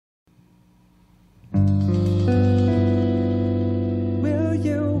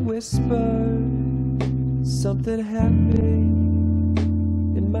something happy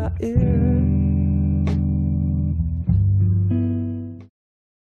in my ear.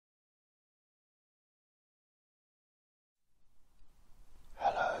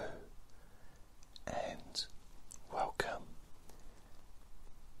 Hello and welcome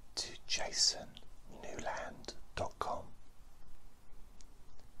to jasonnewland.com,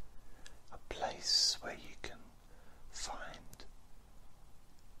 a place where you can find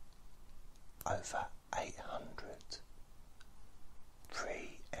over 800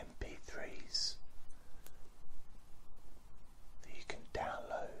 free MP3s that you can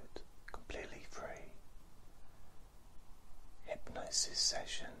download completely free. Hypnosis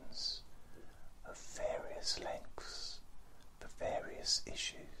sessions of various lengths for various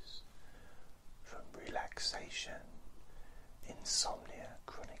issues, from relaxation, insomnia,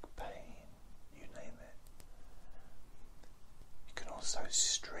 chronic pain, you name it. You can also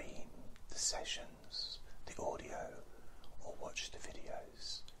stream the sessions, the audio, or watch the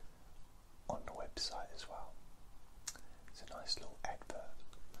videos on the website as well. It's a nice little advert.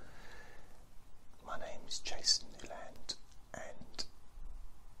 My name's Jason Newland, and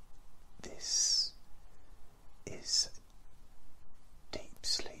this is Deep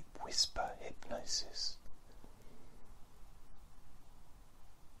Sleep Whisper Hypnosis.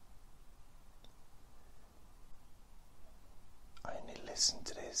 Only listen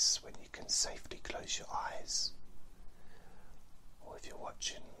to this when you can safely close your eyes, or if you're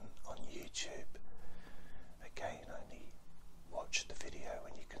watching on YouTube, again only watch the video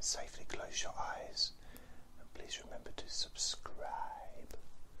when you can safely close your eyes, and please remember to subscribe.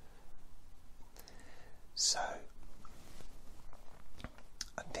 So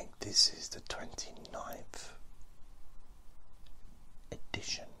I think this is the 29th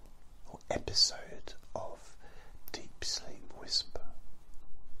edition or episode of Deep Sleep Whisper,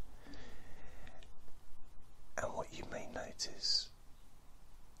 and what you may notice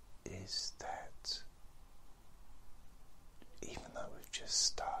is that even though we've just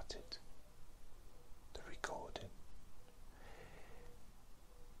started the recording,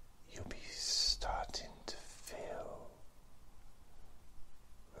 you'll be starting to feel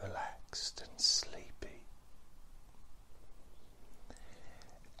relaxed and sleepy.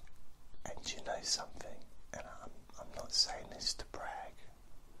 And you know something, and I'm not saying this to brag,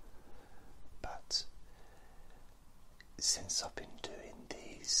 but since I've been doing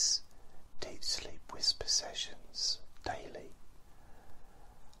these deep sleep whisper sessions daily,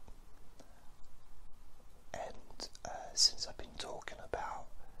 and since I've been talking about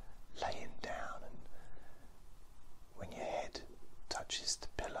laying down, and when your head touches the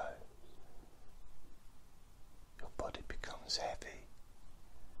pillow, your body becomes heavy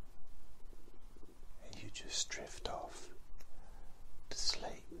and you just drift off to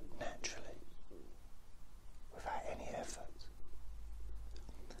sleep naturally without any effort.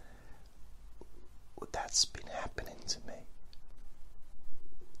 Well, that's been happening to me.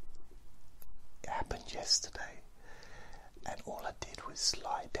 It happened yesterday, and all I did was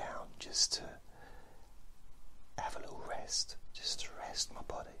lie down just to have a little rest, just to rest my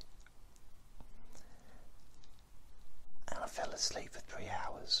body. And I fell asleep for 3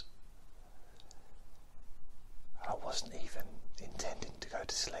 hours. I wasn't even intending to go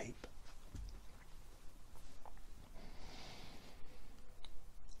to sleep.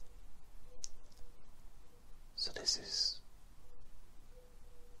 So this is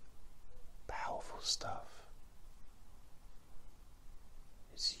powerful stuff.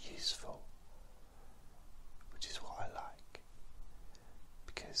 It's useful, which is what I like,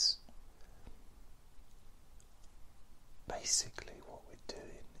 because basically what we're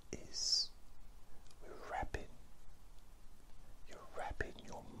doing is you're wrapping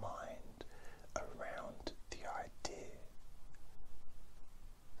your mind around the idea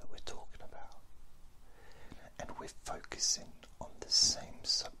that we're talking about, and we're focusing on the same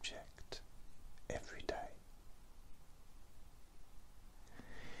subject every day.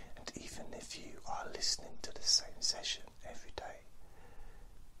 And even if you are listening to the same session every day,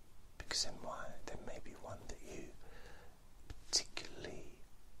 because there may be one that you particularly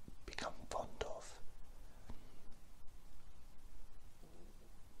become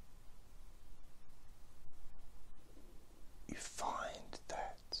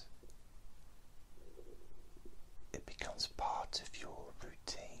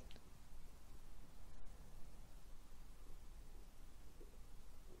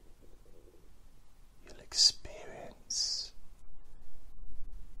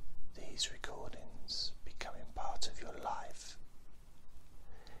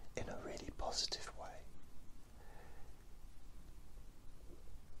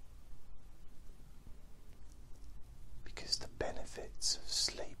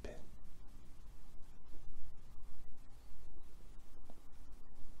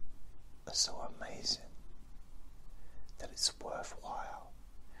are so amazing that it's worthwhile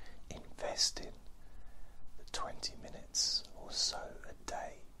investing the 20 minutes or so a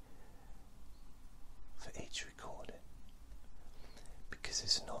day for each recording, because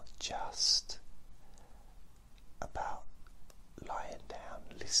it's not just about lying down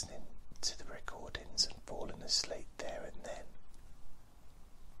listening to the recordings and falling asleep there and then,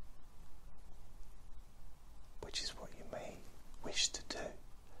 which is what you may wish to do,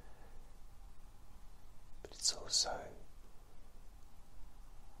 but it's also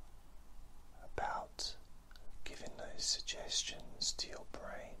about giving those suggestions to your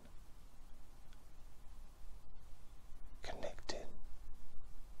brain, connecting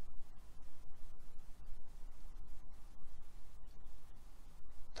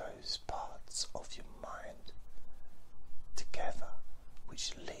those parts of your mind together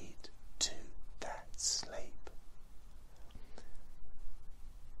which lead to that sleep,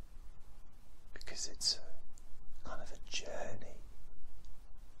 because it's a kind of a journey.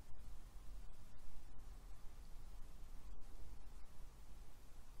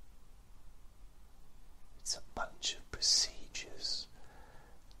 It's a bunch of procedures,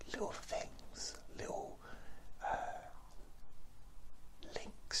 little things, little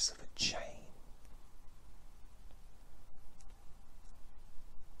links of a chain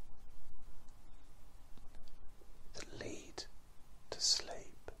that lead to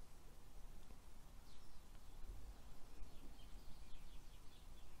sleep.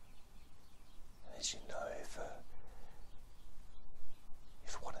 And as you know, if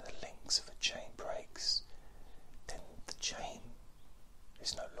one of the links of a chain breaks, then the chain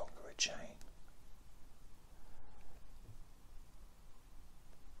is no longer a chain.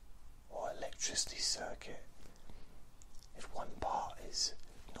 Or electricity circuit, if one part is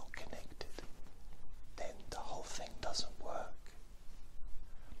not connected, then the whole thing doesn't work.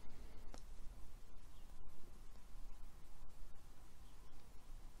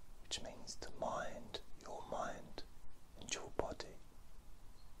 Which means the mind, your mind, and your body,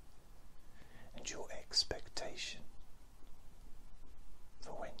 and your expectation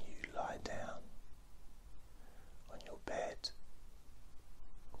for when you lie down on your bed,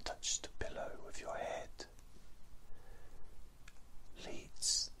 touch the pillow with your head,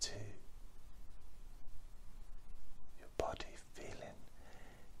 leads to your body feeling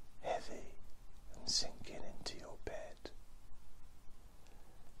heavy and sinking into your bed.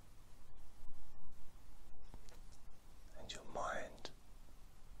 And your mind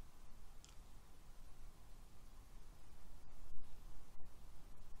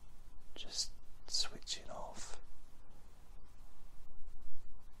just switching off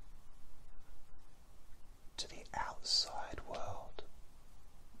to the outside world,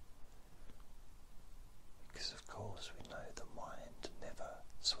 because of course we know the mind never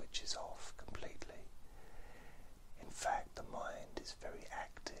switches off completely. In fact, the mind is very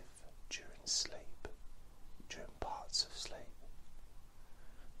active during sleep, during parts of sleep.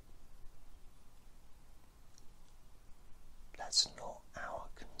 That's not our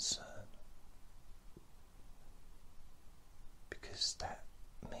concern, because that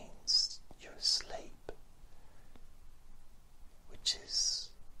means you're asleep, which is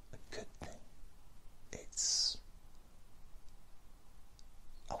a good thing. It's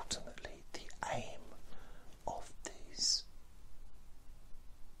ultimately the aim of these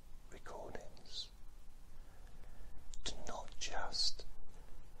recordings, to not just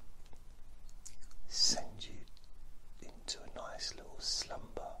send you into a nice little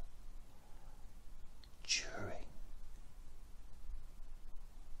slumber during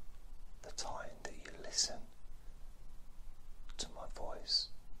the time that you listen to my voice,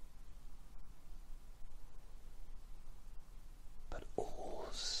 but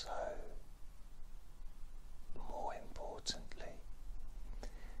also, more importantly,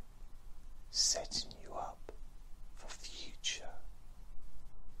 setting you up for future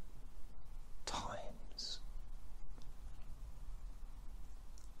times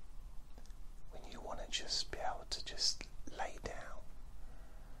when you want to just be able to just lay down,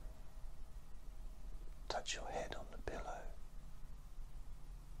 touch your head on the pillow,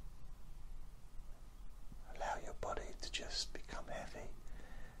 allow your body to just become heavy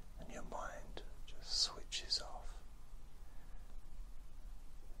and your mind just switches off.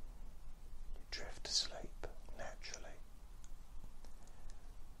 You drift asleep naturally.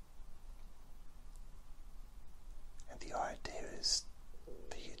 And the idea is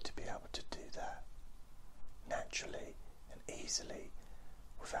for you to be able to do that naturally and easily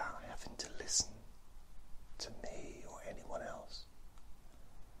without having to listen to me or anyone else.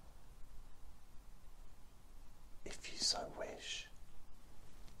 If you so wish.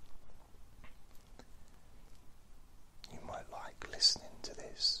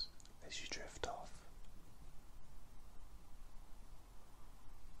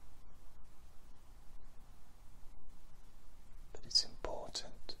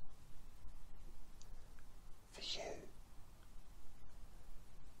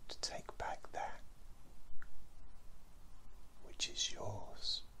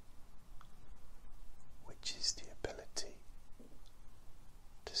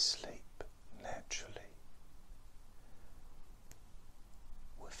 to sleep naturally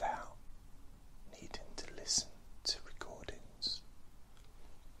without needing to listen to recordings,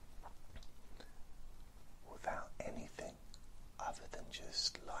 without anything other than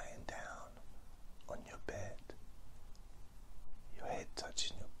just lying down on your bed, your head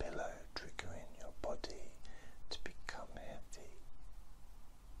touching your pillow, triggering your body to become heavy,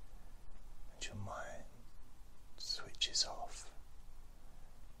 and your mind switches off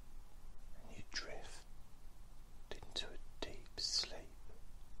and you drift into a deep sleep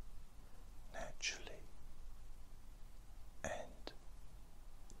naturally and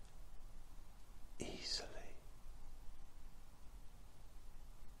easily.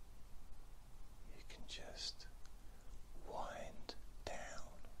 You can just wind down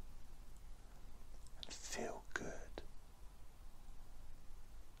and feel good,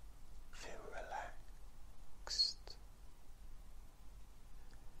 feel relaxed,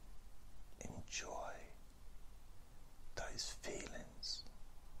 enjoy those feelings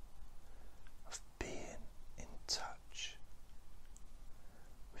of being in touch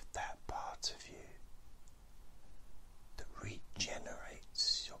with that part of you that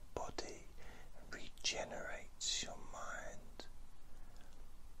regenerates your body and regenerates your mind,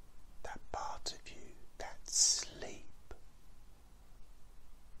 that part of you, that sleep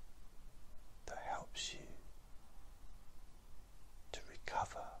that helps you to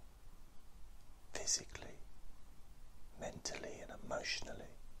recover physically, mentally and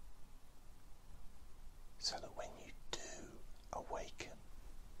emotionally, so that when you do awaken,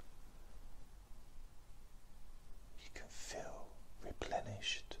 you can feel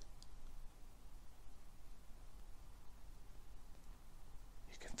replenished.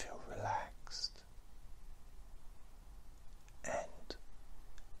 You can feel relaxed, and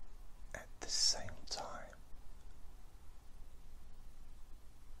at the same time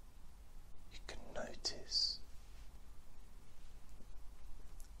you can notice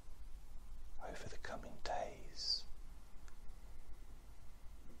over the coming days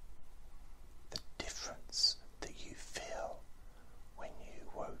the difference that you feel when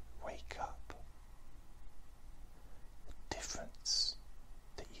you wake up, the difference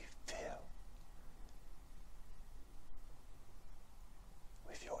that you feel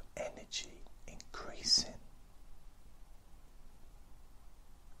with your energy increasing,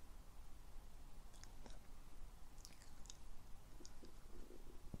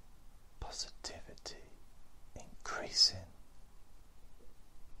 positivity increasing,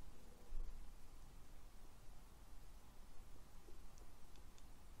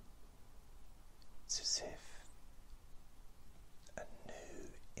 it's as if a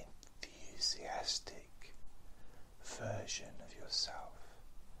new enthusiastic version of yourself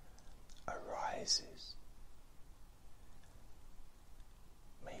arises.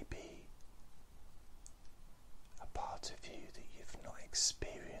 Maybe a part of you that you've not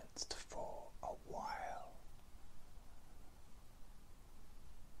experienced for a while.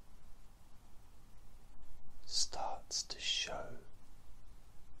 Starts to show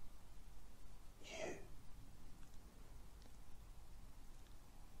you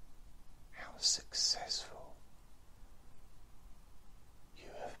how successful you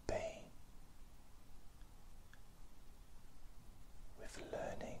have been with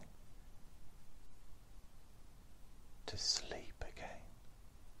learning to sleep again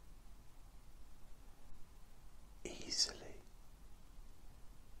easily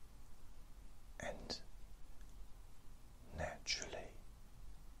and naturally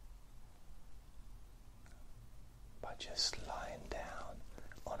by just lying down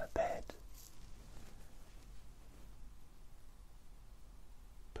on a bed,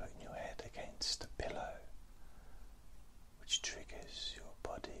 putting your head against a pillow, which triggers your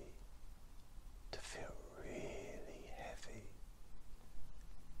body to feel really heavy,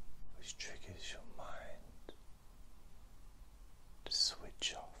 which triggers your mind to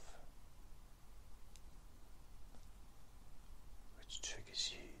switch off, which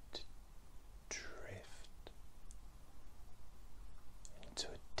triggers you to drift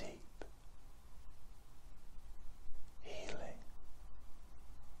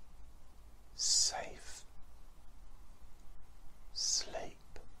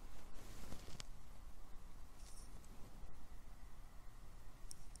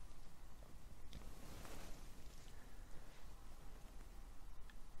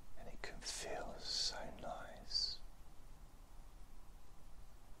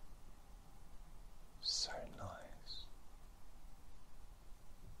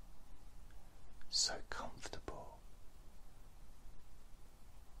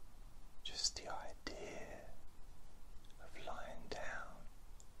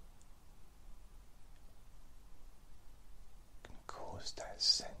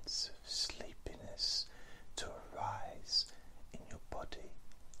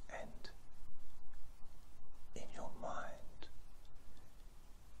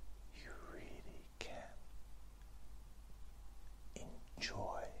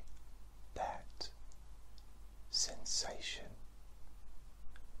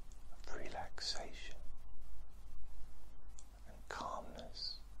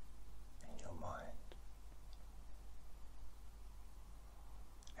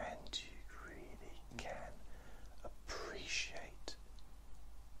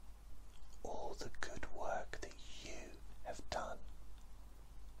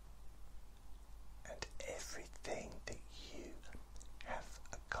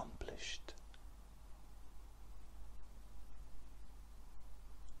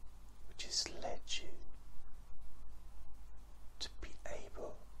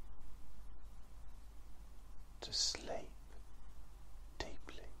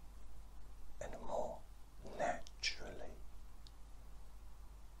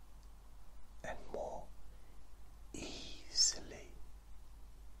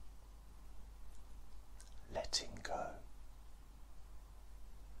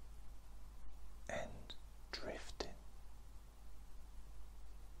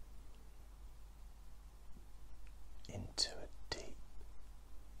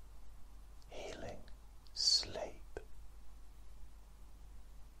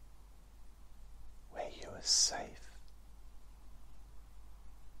are safe.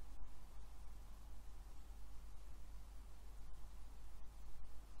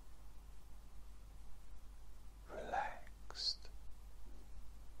 Relaxed.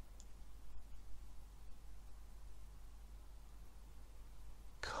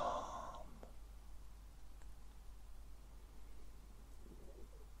 Calm.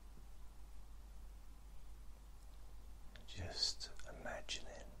 Just imagining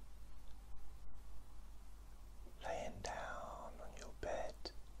laying down on your bed,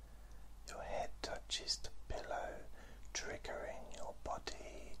 your head touches the pillow, triggering your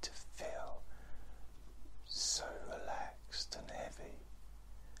body to feel so relaxed and heavy,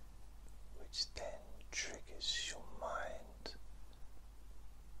 which then triggers your mind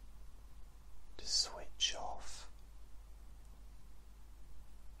to switch off,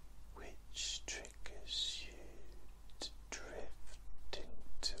 which triggers you to drift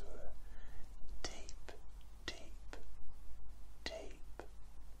into a deep, deep, deep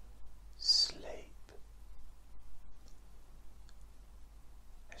sleep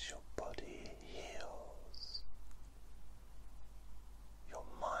as your body heals, your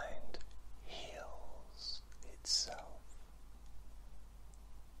mind heals itself.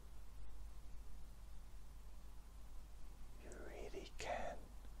 You really can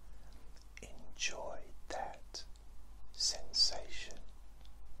enjoy that sensation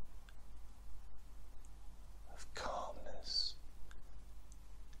of calmness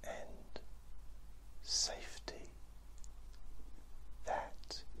and safety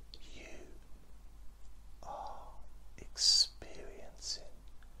that you are experiencing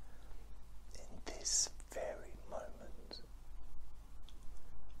in this very moment,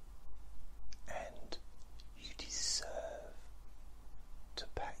 and you deserve to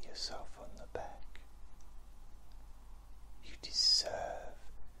pat yourself on the back. You deserve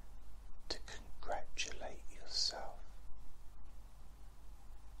to congratulate yourself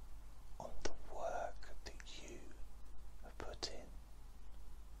on the work that you have put in,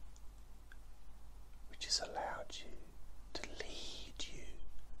 which has allowed